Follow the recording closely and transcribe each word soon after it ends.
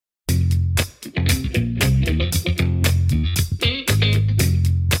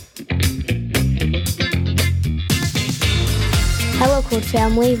Colt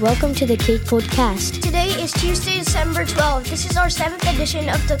family. Welcome to the Colt Cast. Today is Tuesday, December 12th. This is our 7th edition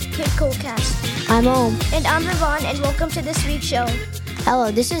of the Colt Cast. I'm Om. And I'm Vivaan, and welcome to this week's show.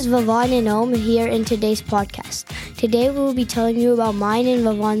 Hello, this is Vivaan and Om here in today's podcast. Today we will be telling you about mine and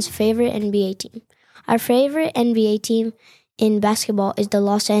Vivaan's favorite NBA team. Our favorite NBA team in basketball is the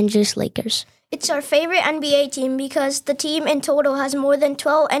Los Angeles Lakers. It's our favorite NBA team because the team in total has more than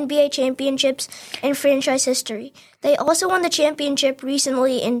 12 NBA championships in franchise history. They also won the championship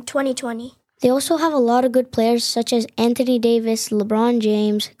recently in 2020. They also have a lot of good players such as Anthony Davis, LeBron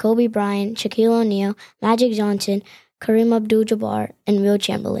James, Kobe Bryant, Shaquille O'Neal, Magic Johnson, Kareem Abdul-Jabbar, and Will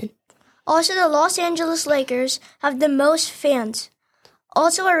Chamberlain. Also, the Los Angeles Lakers have the most fans.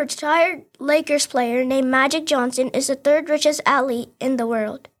 Also, a retired Lakers player named Magic Johnson is the third richest athlete in the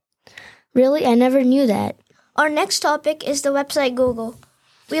world. Really? I never knew that. Our next topic is the website Google.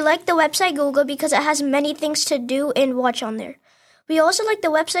 We like the website Google because it has many things to do and watch on there. We also like the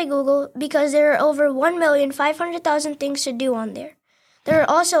website Google because there are over 1,500,000 things to do on there. There are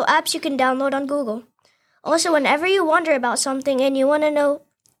also apps you can download on Google. Also, whenever you wonder about something and you want to know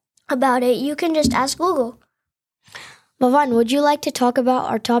about it, you can just ask Google. Vivaan, would you like to talk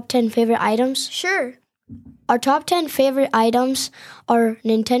about our top 10 favorite items? Sure. Our top 10 favorite items are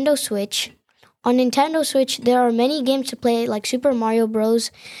Nintendo Switch. On Nintendo Switch, there are many games to play like Super Mario Bros.,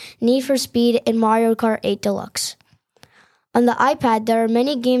 Need for Speed, and Mario Kart 8 Deluxe. On the iPad, there are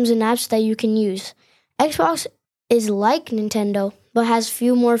many games and apps that you can use. Xbox is like Nintendo, but has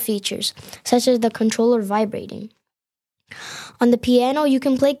few more features, such as the controller vibrating. On the piano, you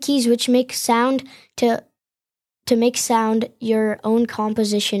can play keys which make sound to make sound your own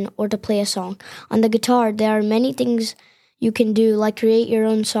composition or to play a song. On the guitar, there are many things you can do, like create your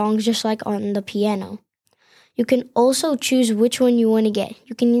own songs just like on the piano. You can also choose which one you want to get.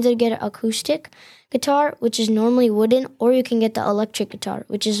 You can either get an acoustic guitar, which is normally wooden, or you can get the electric guitar,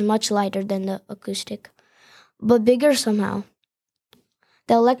 which is much lighter than the acoustic, but bigger somehow.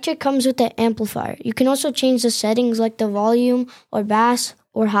 The electric comes with the amplifier. You can also change the settings like the volume or bass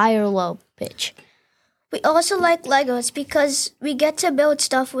or high or low pitch. We also like Legos because we get to build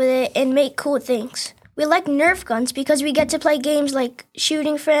stuff with it and make cool things. We like Nerf guns because we get to play games like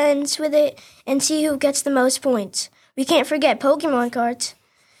shooting friends with it and see who gets the most points. We can't forget Pokemon cards.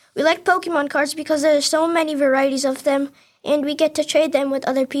 We like Pokemon cards because there are so many varieties of them and we get to trade them with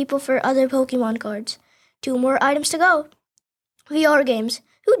other people for other Pokemon cards. 2 more items to go. VR games.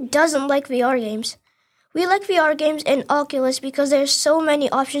 Who doesn't like VR games? We like VR games and Oculus because there's so many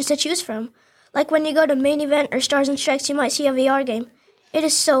options to choose from. Like when you go to Main Event or Stars and Strikes, you might see a VR game. It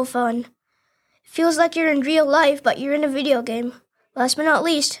is so fun. It feels like you're in real life, but you're in a video game. Last but not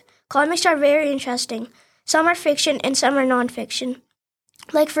least, comics are very interesting. Some are fiction and some are non-fiction.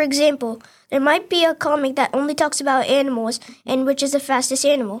 Like, for example, there might be a comic that only talks about animals and which is the fastest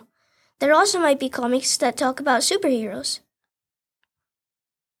animal. There also might be comics that talk about superheroes.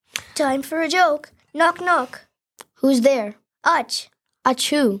 Time for a joke. Knock, knock. Who's there? Ach.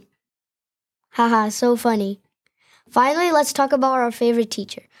 Achoo. Haha, so funny. Finally, let's talk about our favorite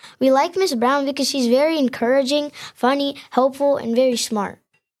teacher. We like Miss Brown because she's very encouraging, funny, helpful, and very smart.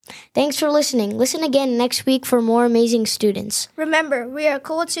 Thanks for listening. Listen again next week for more amazing students. Remember, we are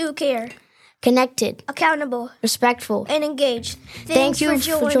Colts who care. Connected. Accountable. Respectful. And engaged. Thank you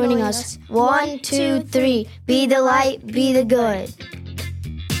for joining us. 1, 2, 3. Be the light, be the good.